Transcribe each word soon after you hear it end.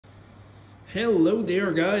Hello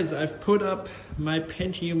there guys, I've put up my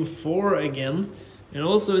Pentium 4 again, and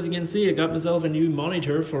also as you can see I got myself a new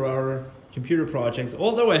monitor for our computer projects.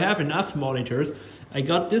 Although I have enough monitors, I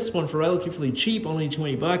got this one for relatively cheap, only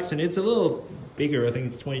 20 bucks, and it's a little bigger. I think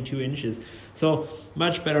it's 22 inches, so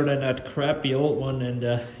much better than that crappy old one.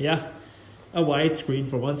 And yeah, a widescreen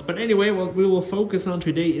for once. But anyway, what we will focus on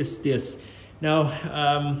today is this. Now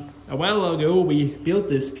a while ago we built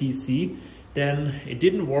this PC, then it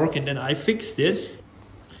didn't work, and then I fixed it.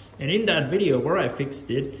 And in that video where I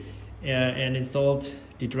fixed it and installed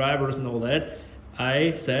the drivers and all that,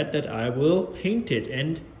 I said that I will paint it,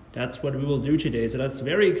 and that's what we will do today. So that's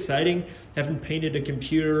very exciting. Haven't painted a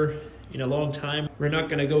computer in a long time. We're not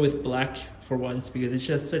gonna go with black for once because it's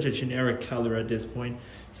just such a generic color at this point.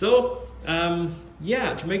 So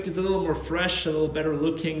yeah, to make this a little more fresh, a little better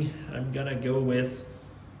looking, I'm gonna go with,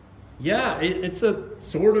 yeah, it's a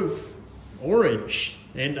sort of orange,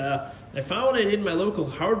 and I found it in my local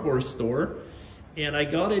hardware store, and I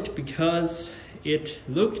got it because it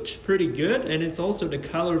looked pretty good, and it's also the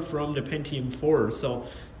color from the Pentium 4, so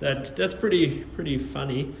that's pretty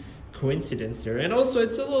funny coincidence there. And also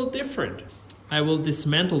it's a little different. I will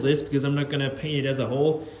dismantle this because I'm not gonna paint it as a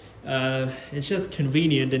whole. It's just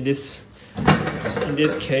convenient in this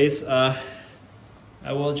case. I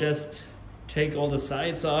will just take all the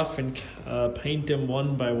sides off and paint them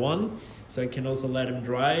one by one, so I can also let them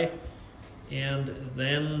dry, and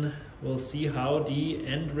then we'll see how the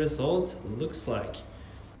end result looks like.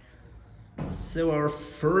 So our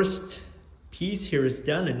first piece here is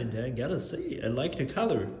done, and I gotta say, I like the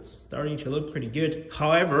color. It's starting to look pretty good.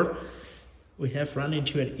 However, we have run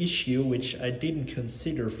into an issue which I didn't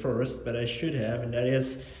consider first, but I should have, and that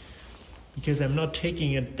is because I'm not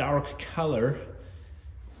taking a dark color.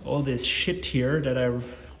 All this shit here that I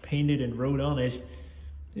painted and wrote on it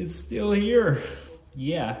is still here.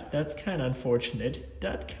 Yeah, that's kind of unfortunate.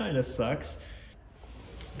 That kind of sucks.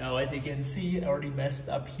 Now, as you can see, I already messed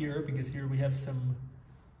up here because here we have some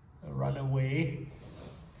runaway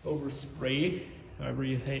overspray, however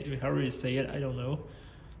you say it, I don't know.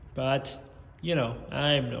 But, you know,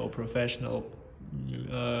 I'm no professional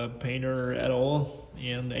painter at all,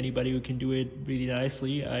 and anybody who can do it really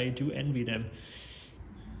nicely, I do envy them.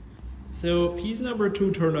 So piece number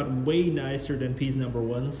 2 turned out way nicer than piece number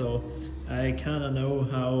 1, so I kind of know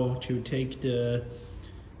how to take the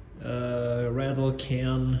rattle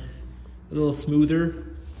can a little smoother.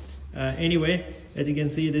 Anyway, as you can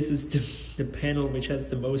see, this is the panel which has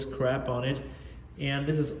the most crap on it, and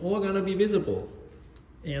this is all gonna be visible.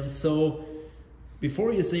 And so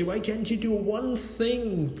before you say, why can't you do one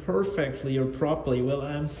thing perfectly or properly? Well,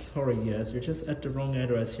 I'm sorry guys, you're just at the wrong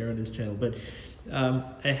address here on this channel. But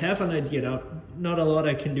I have an idea now. Not a lot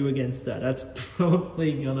I can do against that. That's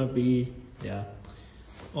probably gonna be, yeah,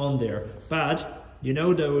 on there. But you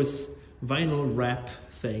know those vinyl wrap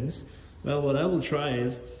things? Well, what I will try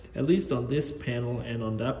is, at least on this panel and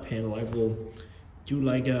on that panel, I will do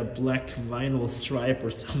like a black vinyl stripe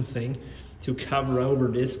or something to cover over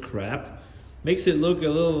this crap. Makes it look a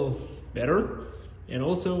little better, and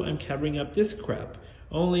also I'm covering up this crap.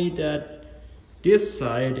 Only that this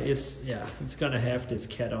side is, yeah, it's gonna have this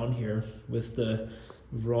cat on here with the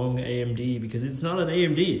wrong AMD because it's not an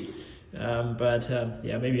AMD.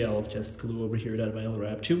 Yeah, maybe I'll just glue over here that vinyl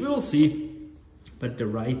wrap too. We'll see. But the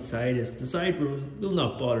right side is the side we'll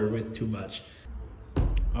not bother with too much.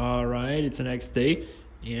 All right, it's the next day,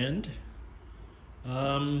 and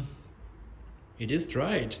it is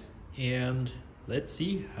dried. And let's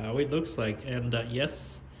see how it looks like. And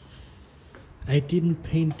yes, I didn't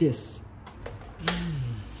paint this.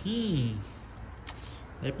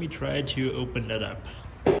 Let me try to open that up.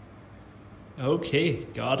 Okay,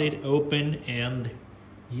 got it open, and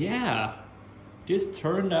yeah, this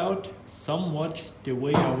turned out somewhat the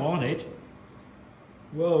way I want it.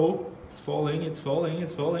 Whoa, it's falling, it's falling,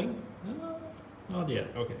 it's falling. Not yet,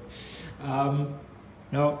 okay.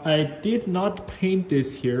 Now, I did not paint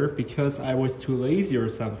this here because I was too lazy or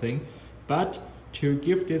something, but to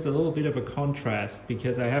give this a little bit of a contrast,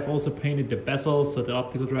 because I have also painted the bezels, so the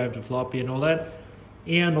optical drive, the floppy and all that,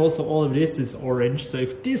 and also all of this is orange. So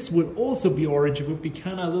if this would also be orange, it would be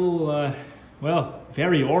kind of a little, well,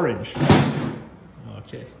 very orange.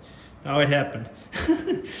 Okay, now it happened.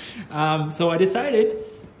 So I decided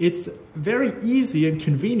it's very easy and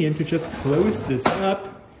convenient to just close this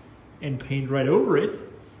up and paint right over it,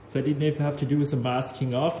 so I didn't even have to do some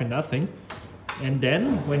masking off and nothing. And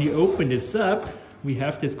then when you open this up, we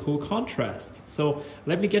have this cool contrast. So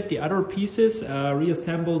let me get the other pieces,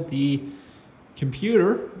 reassemble the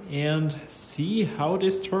computer, and see how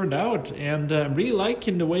this turned out. And I'm really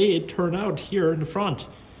liking the way it turned out here in the front.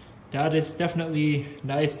 that is definitely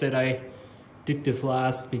nice that I did this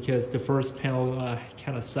last, because the first panel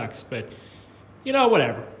kind of sucks, but you know,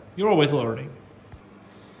 whatever. You're always learning.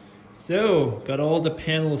 So, got all the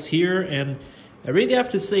panels here, and I really have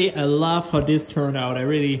to say I love how this turned out. I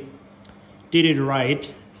really did it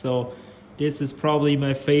right. So this is probably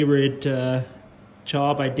my favorite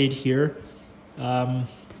job I did here.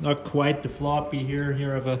 Not quite the floppy here.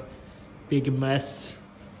 Here I have a big mess,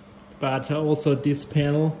 but also this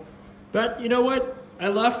panel. But you know what? I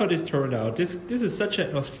love how this turned out. This is such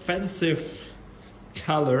an offensive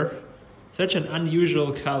color, such an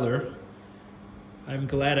unusual color. I'm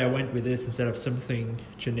glad I went with this instead of something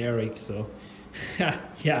generic. So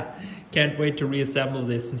yeah, can't wait to reassemble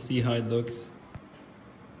this and see how it looks.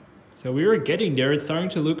 So we were getting there. It's starting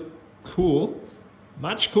to look cool.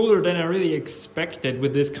 Much cooler than I really expected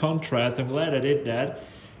with this contrast. I'm glad I did that.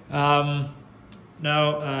 Yeah,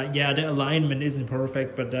 the alignment isn't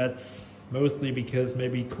perfect, but that's mostly because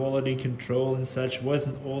maybe quality control and such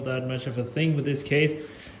wasn't all that much of a thing with this case.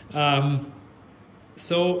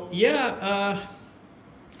 So yeah,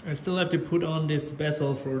 I still have to put on this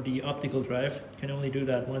bezel for the optical drive. Can only do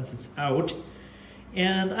that once it's out.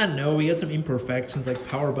 And I know we got some imperfections like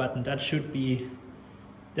power button. That should be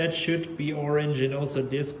orange, and also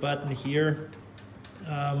this button here.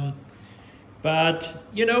 But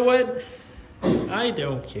you know what? I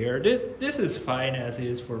don't care. This is fine as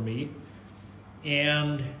is for me.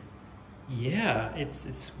 And yeah,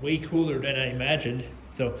 it's way cooler than I imagined.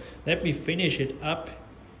 So let me finish it up,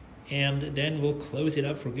 and then we'll close it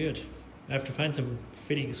up for good. I have to find some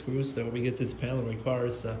fitting screws though, because this panel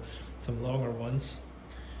requires some longer ones.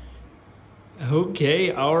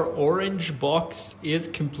 Okay, our orange box is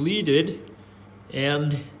completed,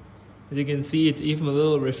 and as you can see, it's even a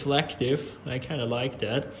little reflective. I kind of like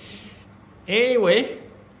that. Anyway,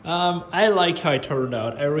 I like how it turned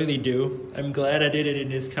out. I really do. I'm glad I did it in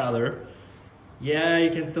this color. Yeah, you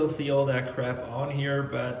can still see all that crap on here,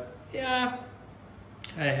 but yeah,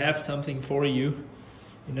 I have something for you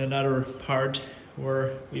in another part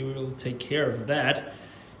where we will take care of that.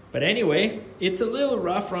 But anyway, it's a little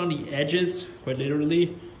rough around the edges, quite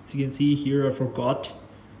literally. As you can see here, I forgot.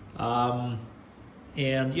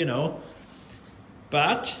 And you know,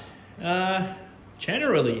 but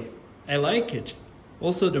generally, I like it.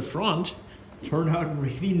 Also, the front turned out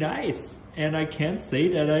really nice, and I can't say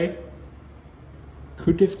that I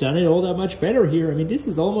could have done it all that much better here. I mean, this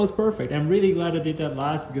is almost perfect. I'm really glad I did that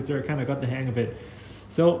last, because there I kind of got the hang of it.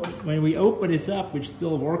 So when we open this up, which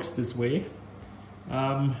still works this way,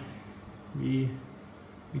 we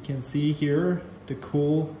can see here the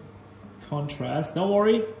cool contrast. Don't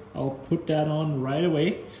worry, I'll put that on right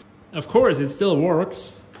away. Of course, it still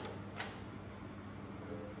works.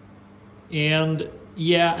 And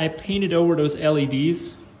yeah, I painted over those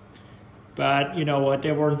LEDs, but you know what,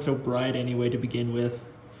 they weren't so bright anyway to begin with.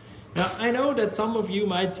 Now, I know that some of you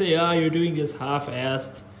might say, you're doing this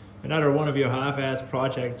half-assed, another one of your half-assed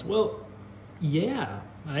projects. Well, yeah,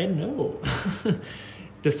 I know.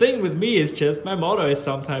 The thing with me is just, my motto is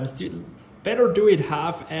sometimes better do it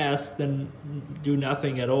half-assed than do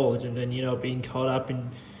nothing at all, and then, you know, being caught up in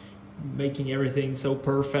making everything so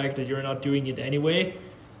perfect that you're not doing it anyway.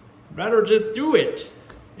 Rather just do it.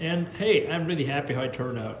 And hey, I'm really happy how it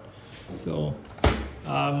turned out. So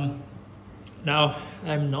now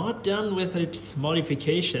I'm not done with its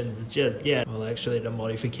modifications just yet. Well, actually the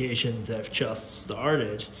modifications have just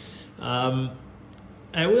started. I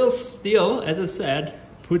will still, as I said,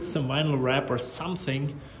 put some vinyl wrap or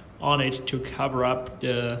something on it to cover up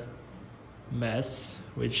the mess,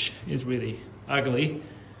 which is really ugly,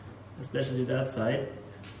 especially that side.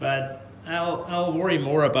 But I'll worry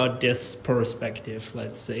more about this perspective,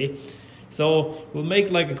 let's say. So we'll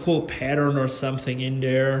make like a cool pattern or something in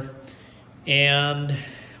there. And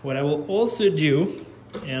what I will also do,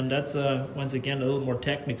 and that's once again a little more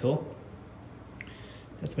technical,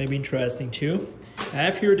 that's maybe interesting too. I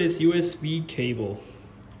have here this USB cable,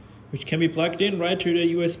 which can be plugged in right to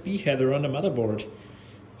the USB header on the motherboard.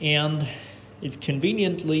 And it's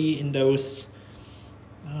conveniently in those,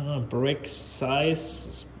 I don't know, brick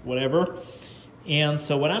size, whatever. And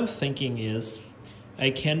so what I'm thinking is I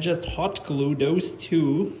can just hot glue those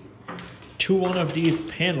two to one of these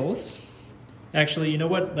panels. Actually, you know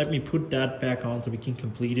what? Let me put that back on so we can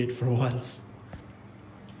complete it for once.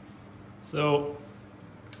 So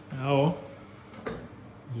now,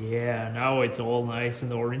 yeah, now it's all nice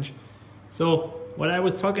and orange. So what I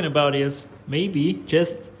was talking about is maybe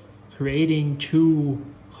just creating two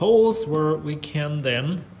holes where we can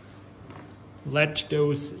then let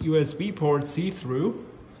those USB ports see through,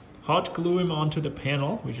 hot glue him onto the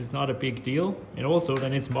panel, which is not a big deal. And also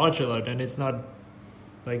then it's modular, then it's not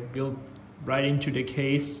like built right into the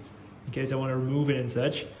case in case I want to remove it and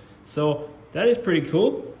such. So that is pretty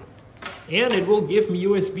cool. And it will give me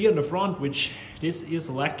USB on the front, which this is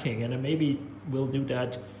lacking, and I maybe will do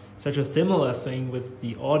that, such a similar thing with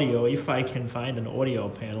the audio, if I can find an audio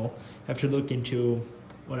panel. I have to look into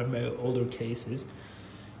one of my older cases.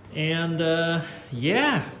 And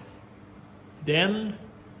yeah, then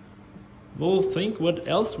we'll think what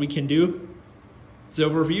else we can do. So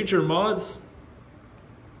for future mods,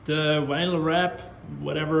 the vinyl wrap,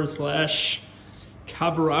 whatever slash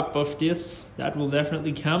cover up of this, that will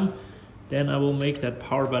definitely come. Then I will make that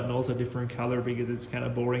power button also a different color because it's kind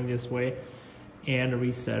of boring this way. And a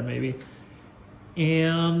reset maybe.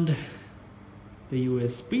 And the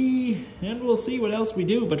USB, and we'll see what else we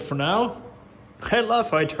do. But for now, I love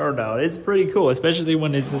how it turned out. It's pretty cool, especially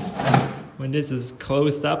when this is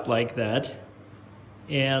closed up like that.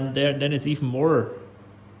 And then it's even more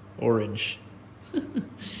orange.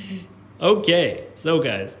 Okay, so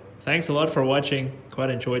guys, thanks a lot for watching. Quite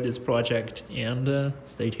enjoyed this project, and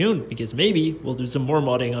stay tuned because maybe we'll do some more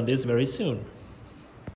modding on this very soon.